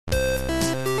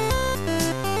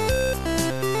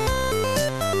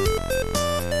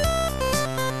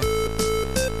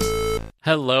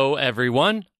Hello,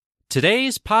 everyone.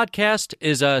 Today's podcast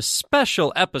is a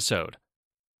special episode.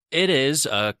 It is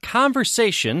a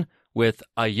conversation with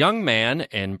a young man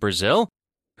in Brazil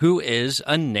who is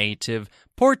a native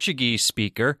Portuguese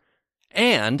speaker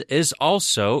and is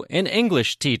also an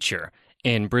English teacher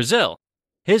in Brazil.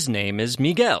 His name is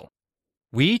Miguel.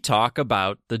 We talk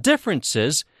about the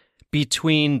differences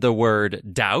between the word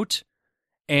doubt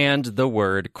and the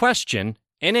word question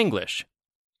in English.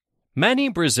 Many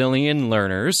Brazilian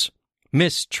learners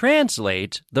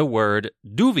mistranslate the word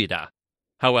dúvida.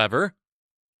 However,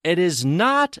 it is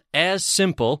not as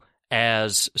simple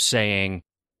as saying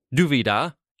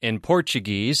dúvida in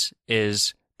Portuguese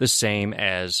is the same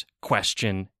as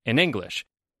question in English.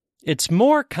 It's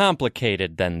more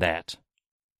complicated than that.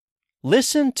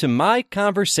 Listen to my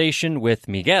conversation with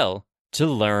Miguel to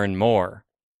learn more.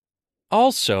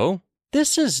 Also,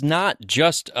 this is not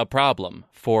just a problem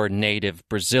for native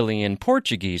Brazilian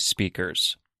Portuguese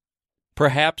speakers.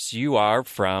 Perhaps you are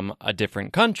from a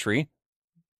different country,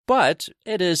 but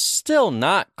it is still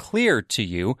not clear to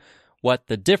you what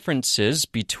the differences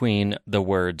between the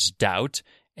words doubt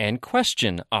and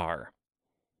question are.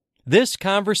 This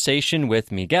conversation with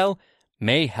Miguel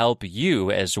may help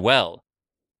you as well.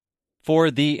 For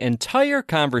the entire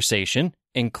conversation,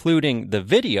 including the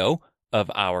video of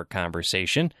our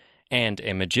conversation and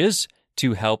images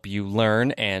to help you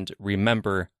learn and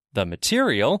remember the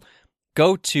material,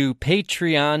 go to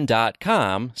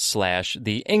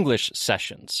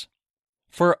patreon.com/theenglishsessions.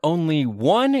 For only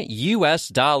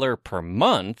 $1 per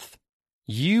month,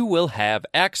 you will have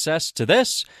access to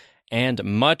this and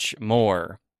much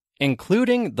more,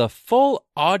 including the full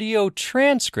audio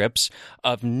transcripts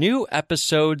of new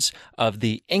episodes of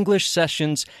the English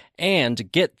sessions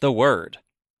and Get the Word.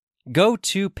 Go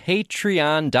to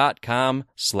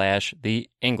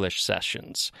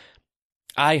patreon.com/theenglishsessions.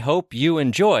 I hope you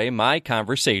enjoy my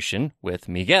conversation with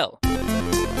Miguel.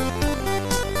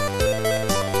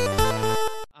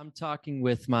 I'm talking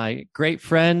with my great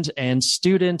friend and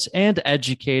student and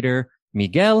educator,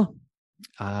 Miguel,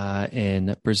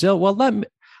 in Brazil. Well,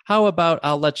 how about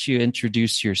I'll let you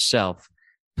introduce yourself,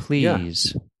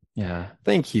 please. Yeah.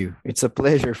 Thank you. It's a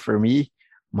pleasure for me.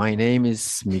 My name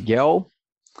is Miguel.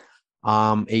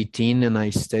 I'm 18 and I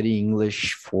study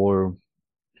English for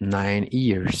 9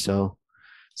 years. So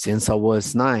since I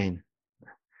was 9.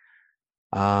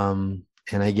 And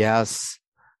I guess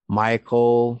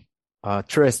Michael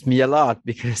trusts me a lot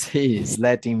because he is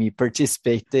letting me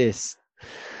participate this.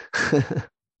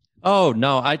 Oh,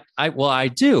 no, I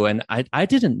do. And I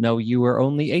didn't know you were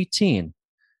only 18.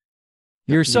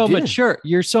 You're so mature.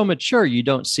 You're so mature. You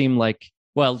don't seem like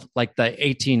the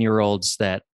 18-year-olds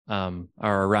that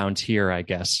are around here, I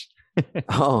guess.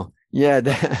 Oh, yeah.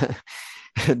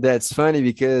 That's funny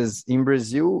because in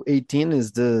Brazil, 18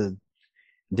 is the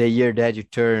year that you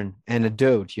turn an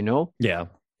adult, you know? Yeah.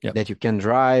 Yep. That you can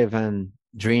drive and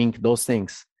drink, those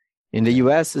things. In the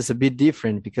US, it's a bit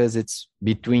different because it's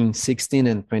between 16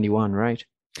 and 21, right?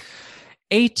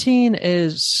 18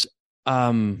 is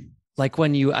like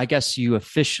when you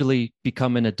officially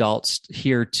become an adult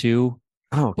here too.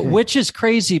 Oh, okay. Which is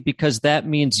crazy because that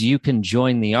means you can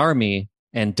join the army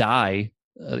and die,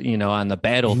 on the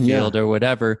battlefield or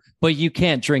whatever, but you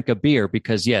can't drink a beer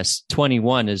because, yes,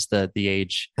 21 is the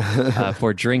age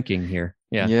for drinking here.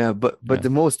 Yeah. Yeah, but the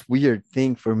most weird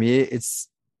thing for me is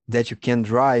that you can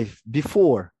drive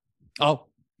before. Oh,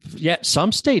 yeah.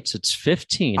 Some states it's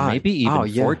 15, maybe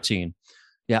even 14.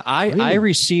 Yeah, I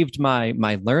received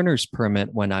my learner's permit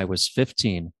when I was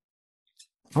 15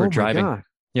 for driving. God.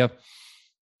 Yep.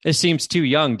 It seems too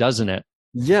young, doesn't it?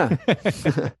 Yeah.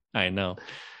 I know.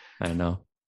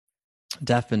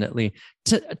 Definitely.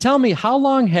 Tell me, how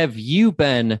long have you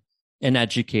been an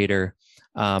educator?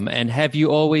 And have you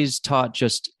always taught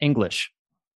just English?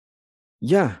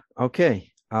 Yeah.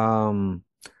 Okay.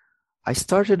 I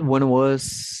started when I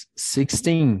was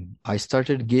 16. I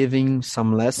started giving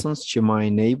some lessons to my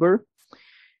neighbor.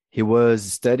 He was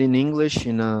studying English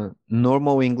in a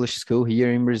normal English school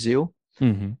here in Brazil.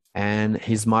 Mm-hmm. And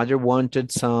his mother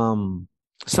wanted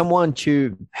someone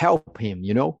to help him,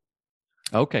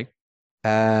 Okay.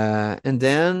 And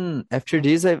then after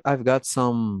this, I've got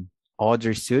some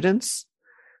other students,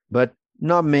 but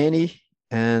not many.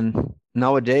 And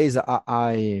nowadays,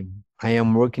 I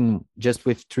am working just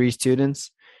with 3 students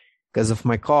because of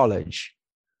my college.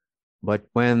 But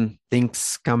when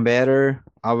things come better,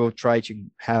 I will try to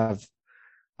have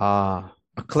a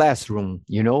classroom,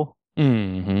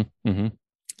 Mm-hmm. Mm-hmm.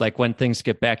 Like when things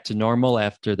get back to normal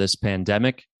after this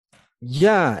pandemic.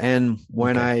 Yeah, and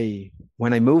when I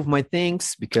move my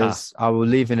things because I will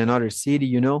live in another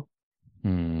city,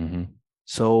 Mm-hmm.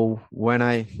 So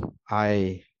I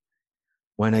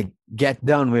when I get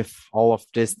done with all of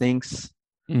these things,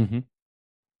 Mm-hmm.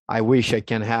 I wish I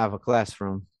can have a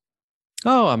classroom.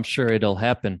 Oh, I'm sure it'll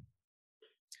happen.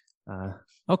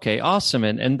 Okay, awesome.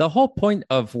 And the whole point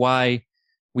of why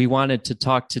we wanted to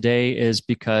talk today is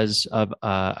because of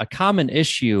a common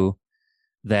issue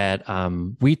that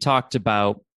we talked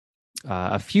about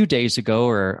a few days ago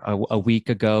or a week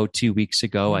ago, 2 weeks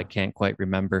ago. I can't quite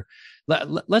remember.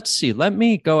 Let's see. Let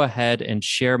me go ahead and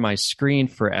share my screen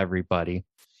for everybody.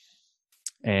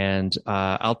 And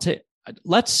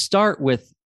let's start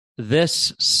with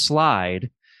this slide.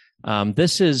 I'm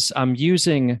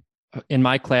using in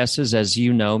my classes, as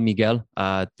you know, Miguel,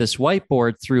 this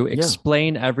whiteboard through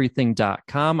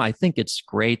explaineverything.com. I think it's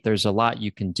great. There's a lot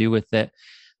you can do with it.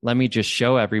 Let me just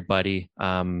show everybody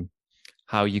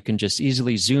how you can just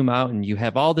easily zoom out, and you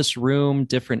have all this room,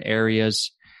 different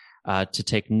areas to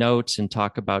take notes and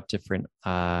talk about different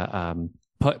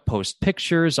post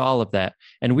pictures, all of that.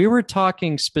 And we were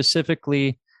talking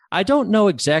specifically, I don't know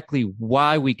exactly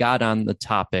why we got on the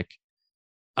topic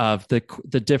of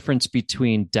the difference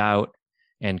between doubt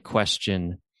and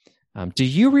question. Do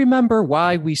you remember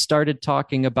why we started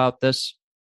talking about this?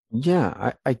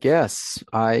 Yeah, I guess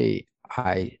I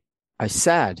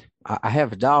said I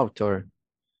have a doubt, or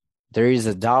there is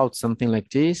a doubt, something like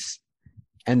this.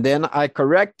 And then I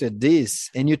corrected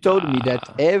this, and you told me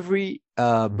that every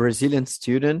Brazilian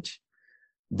student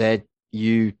that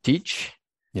you teach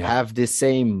have the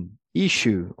same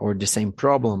issue or the same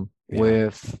problem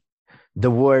with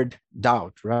the word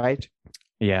doubt, right?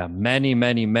 Yeah,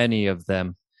 many of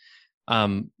them.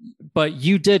 But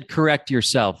you did correct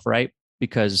yourself, right?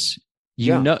 Because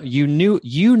you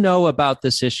know about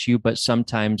this issue, but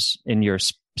sometimes in your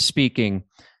speaking,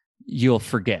 you'll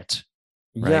forget.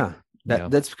 Right? Yeah,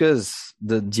 that's because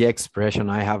the expression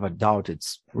 "I have a doubt"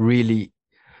 it's really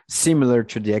similar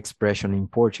to the expression in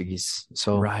Portuguese.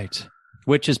 So right,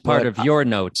 which is part of your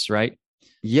notes, right?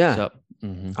 Yeah. So,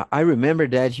 I remember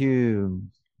that you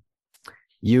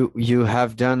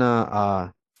have done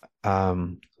a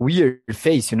weird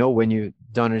face, when you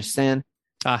don't understand.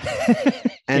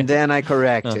 And then I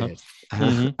corrected it.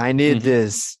 I need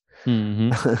this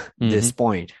this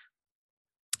point.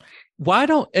 Why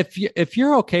don't, if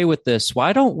you're okay with this,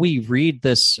 why don't we read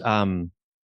this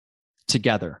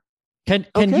together? Can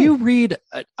you read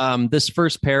this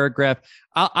first paragraph?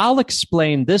 I'll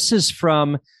explain. This is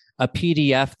from a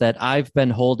PDF that I've been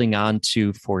holding on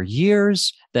to for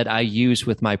years that I use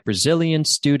with my Brazilian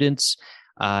students.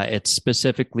 It's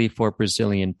specifically for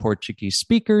Brazilian Portuguese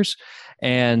speakers,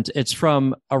 and it's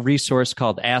from a resource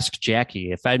called Ask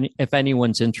Jackie. If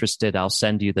anyone's interested, I'll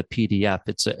send you the PDF.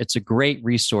 It's a great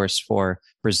resource for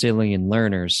Brazilian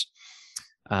learners.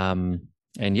 And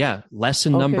yeah,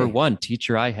 lesson number 1,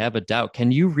 teacher, I have a doubt.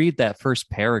 Can you read that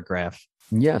first paragraph?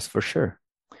 Yes, for sure.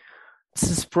 This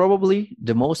is probably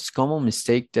the most common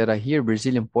mistake that I hear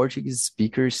Brazilian Portuguese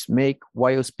speakers make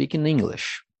while speaking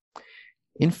English.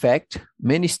 In fact,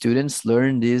 many students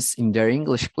learn this in their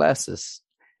English classes,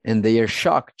 and they are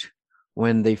shocked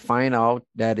when they find out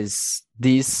that this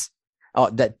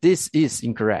is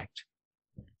incorrect.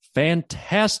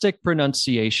 Fantastic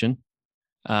pronunciation.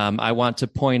 I want to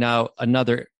point out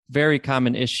another very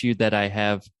common issue that I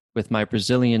have with my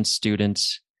Brazilian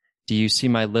students. Do you see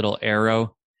my little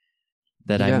arrow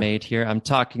that I made here? I'm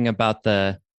talking about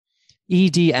the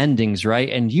ED endings, right?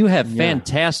 And you have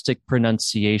fantastic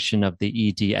pronunciation of the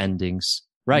ED endings,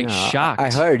 right? Shocked.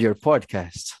 I heard your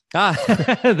podcast.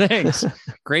 Thanks.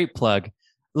 Great plug.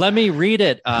 Let me read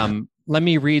it. Let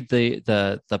me read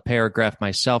the paragraph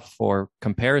myself for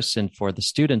comparison for the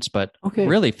students, but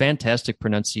really fantastic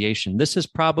pronunciation. This is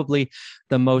probably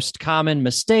the most common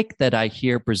mistake that I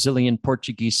hear Brazilian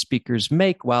Portuguese speakers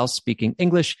make while speaking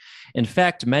English. In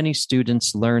fact, many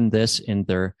students learn this in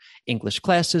their English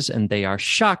classes, and they are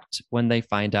shocked when they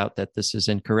find out that this is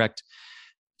incorrect.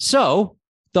 So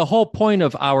the whole point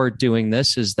of our doing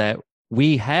this is that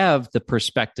we have the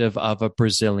perspective of a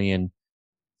Brazilian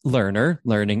learner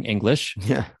learning English,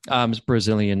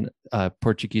 Brazilian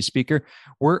Portuguese speaker.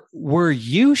 Were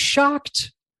you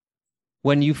shocked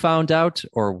when you found out,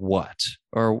 or what?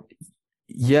 Or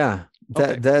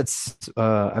that's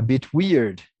a bit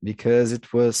weird, because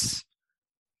it was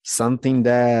something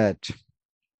that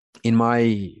in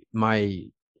my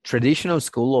traditional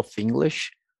school of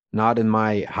English, not in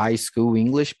my high school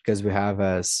English, because we have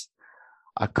as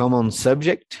a common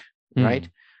subject, right?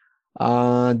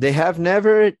 They have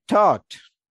never taught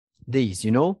these,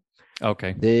 They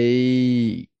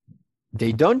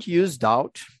don't use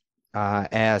doubt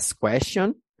as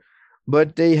question,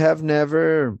 but they have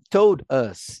never told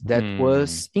us that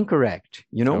was incorrect,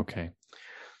 you know? Okay.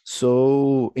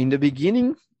 So in the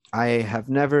beginning, I have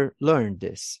never learned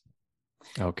this,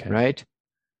 Okay. right?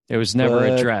 It was never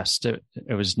But addressed. It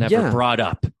was never brought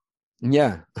up.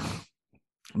 yeah.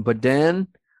 But then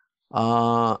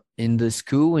in the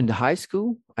school, in the high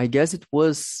school, I guess it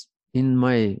was in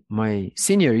my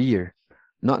senior year,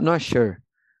 not sure.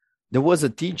 There was a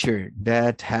teacher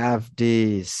that have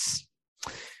this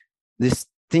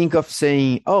thing of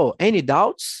saying, "Oh, any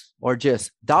doubts?" or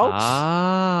just doubts,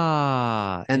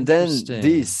 and then Interesting.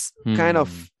 this kind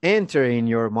of enter in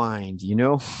your mind, you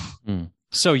know?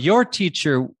 So your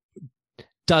teacher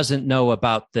doesn't know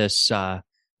about this,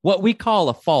 what we call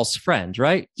a false friend,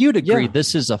 right? You'd agree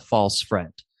this is a false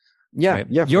friend. Yeah, right?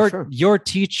 yeah, for sure. Your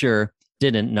teacher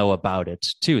didn't know about it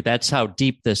too. That's how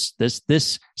deep this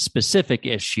specific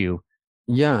issue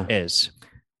is.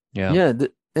 Yeah,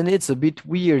 and it's a bit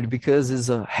weird because it's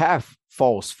a half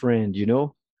false friend, you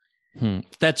know?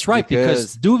 That's right,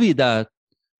 because dúvida,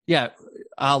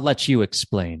 I'll let you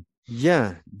explain.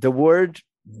 Yeah, the word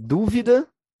dúvida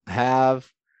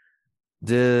have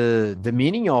the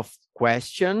meaning of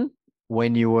question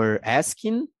when you are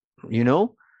asking, you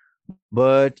know,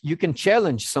 but you can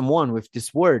challenge someone with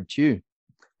this word too.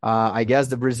 I guess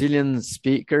the Brazilian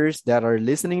speakers that are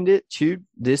listening to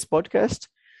this podcast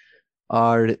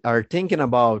are thinking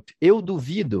about eu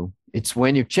duvido. It's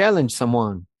when you challenge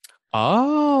someone.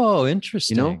 Oh,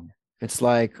 interesting. You know, it's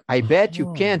like, I bet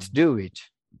you can't do it.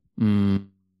 And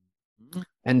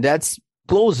that's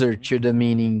closer to the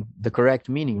meaning, the correct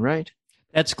meaning, right?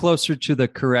 That's closer to the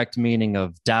correct meaning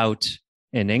of doubt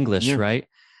in English, right?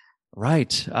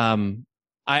 Right.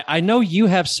 I know you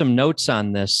have some notes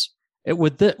on this. It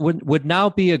would now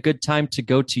be a good time to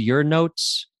go to your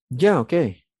notes. Yeah.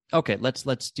 Okay. Okay.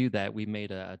 Let's do that. We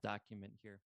made a document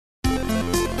here.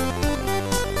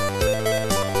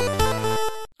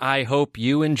 I hope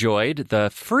you enjoyed the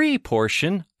free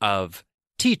portion of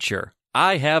Teacher,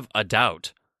 I Have a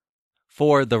Doubt.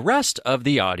 For the rest of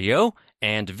the audio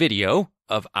and video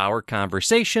of our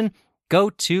conversation, go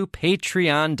to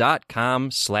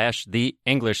patreon.com/the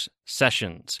English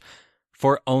Sessions.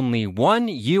 For only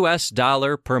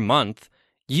 $1 per month,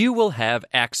 you will have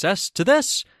access to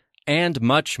this and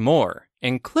much more,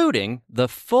 including the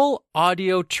full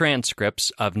audio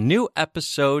transcripts of new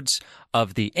episodes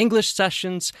of the English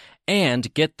Sessions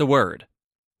and Get the Word.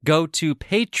 Go to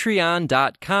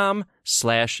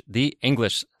patreon.com/the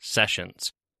English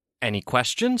Sessions. Any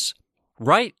questions?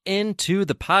 Write into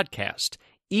the podcast,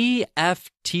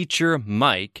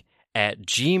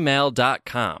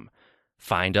 efteachermike@gmail.com.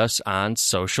 Find us on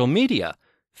social media,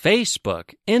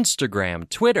 Facebook, Instagram,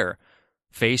 Twitter,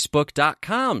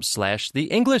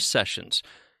 facebook.com/the English Sessions,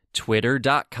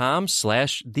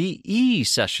 twitter.com/the E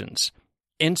Sessions,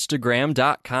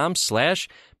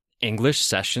 instagram.com/English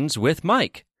Sessions with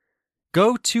Mike.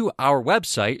 Go to our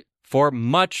website for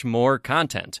much more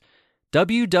content,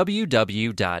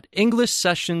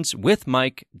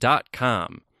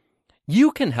 www.englishsessionswithmike.com.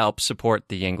 You can help support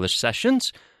the English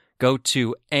Sessions. Go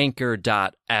to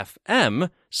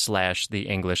anchor.fm/the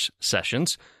English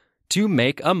Sessions to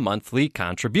make a monthly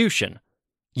contribution.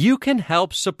 You can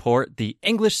help support the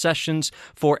English Sessions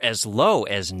for as low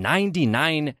as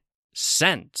 99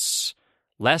 cents,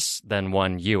 less than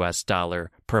 $1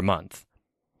 per month.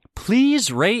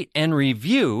 Please rate and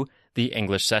review the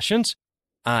English Sessions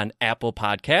on Apple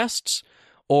Podcasts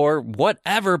or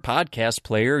whatever podcast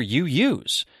player you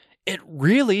use. It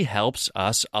really helps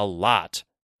us a lot.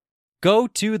 Go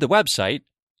to the website,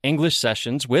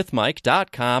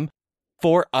 EnglishSessionsWithMike.com,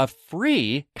 for a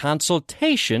free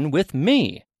consultation with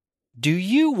me. Do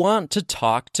you want to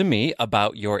talk to me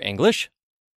about your English?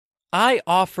 I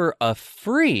offer a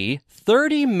free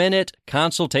 30-minute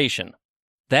consultation.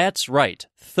 That's right,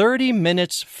 30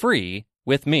 minutes free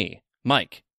with me,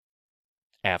 Mike.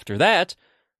 After that,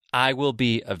 I will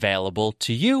be available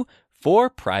to you for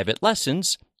private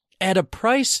lessons at a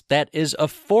price that is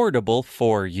affordable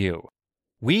for you.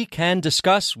 We can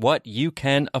discuss what you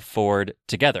can afford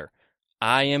together.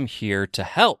 I am here to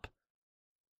help.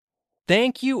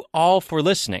 Thank you all for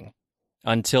listening.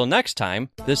 Until next time,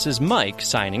 this is Mike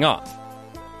signing off.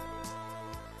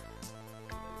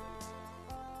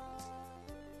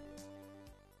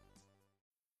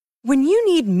 When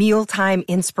you need mealtime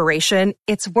inspiration,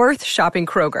 it's worth shopping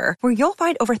Kroger, where you'll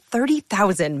find over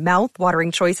 30,000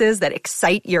 mouth-watering choices that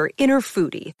excite your inner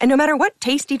foodie. And no matter what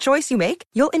tasty choice you make,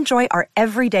 you'll enjoy our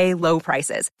everyday low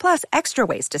prices, plus extra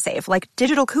ways to save, like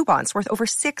digital coupons worth over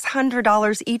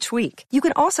 $600 each week. You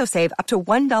can also save up to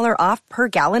 $1 off per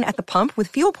gallon at the pump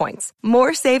with fuel points.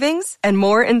 More savings and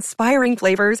more inspiring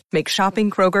flavors make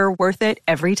shopping Kroger worth it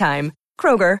every time.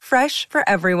 Kroger, fresh for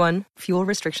everyone. Fuel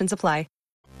restrictions apply.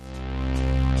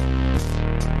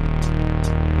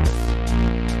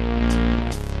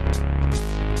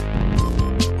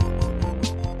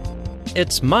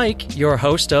 It's Mike, your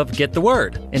host of Get the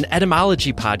Word, an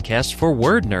etymology podcast for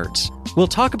word nerds. We'll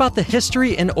talk about the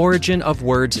history and origin of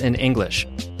words in English.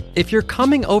 If you're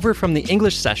coming over from the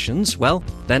English sessions, well,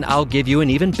 then I'll give you an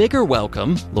even bigger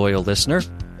welcome, loyal listener.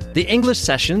 The English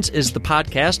Sessions is the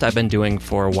podcast I've been doing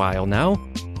for a while now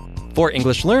for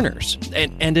English learners,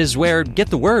 and is where Get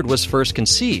the Word was first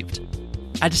conceived.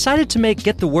 I decided to make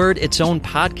Get the Word its own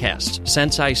podcast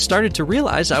since I started to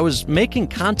realize I was making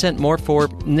content more for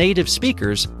native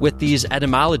speakers with these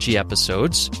etymology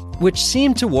episodes, which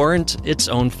seemed to warrant its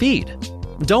own feed.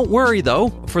 Don't worry though,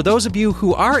 for those of you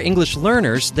who are English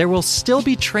learners, there will still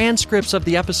be transcripts of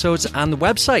the episodes on the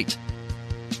website.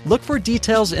 Look for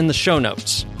details in the show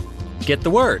notes. Get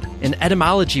the Word, an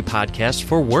etymology podcast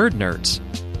for word nerds.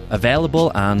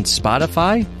 Available on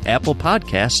Spotify, Apple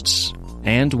Podcasts,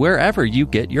 and wherever you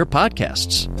get your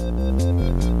podcasts.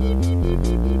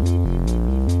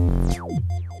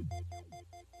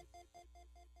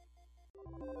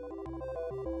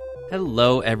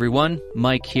 Hello, everyone.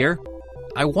 Mike here.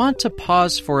 I want to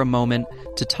pause for a moment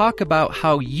to talk about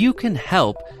how you can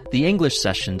help the English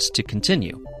sessions to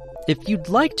continue. If you'd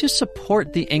like to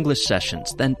support the English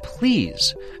sessions, then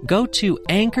please go to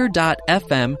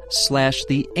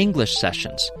anchor.fm/the English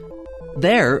sessions.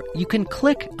 There, you can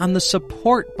click on the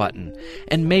support button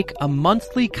and make a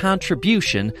monthly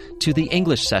contribution to the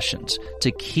English sessions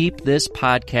to keep this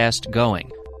podcast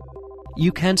going.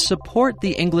 You can support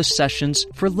the English sessions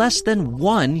for less than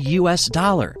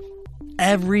 $1.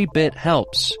 Every bit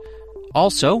helps.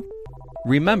 Also,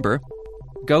 remember,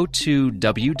 go to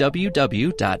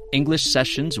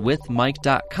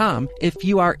www.englishsessionswithmike.com if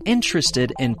you are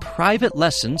interested in private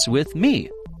lessons with me,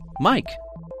 Mike.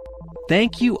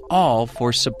 Thank you all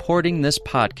for supporting this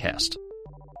podcast.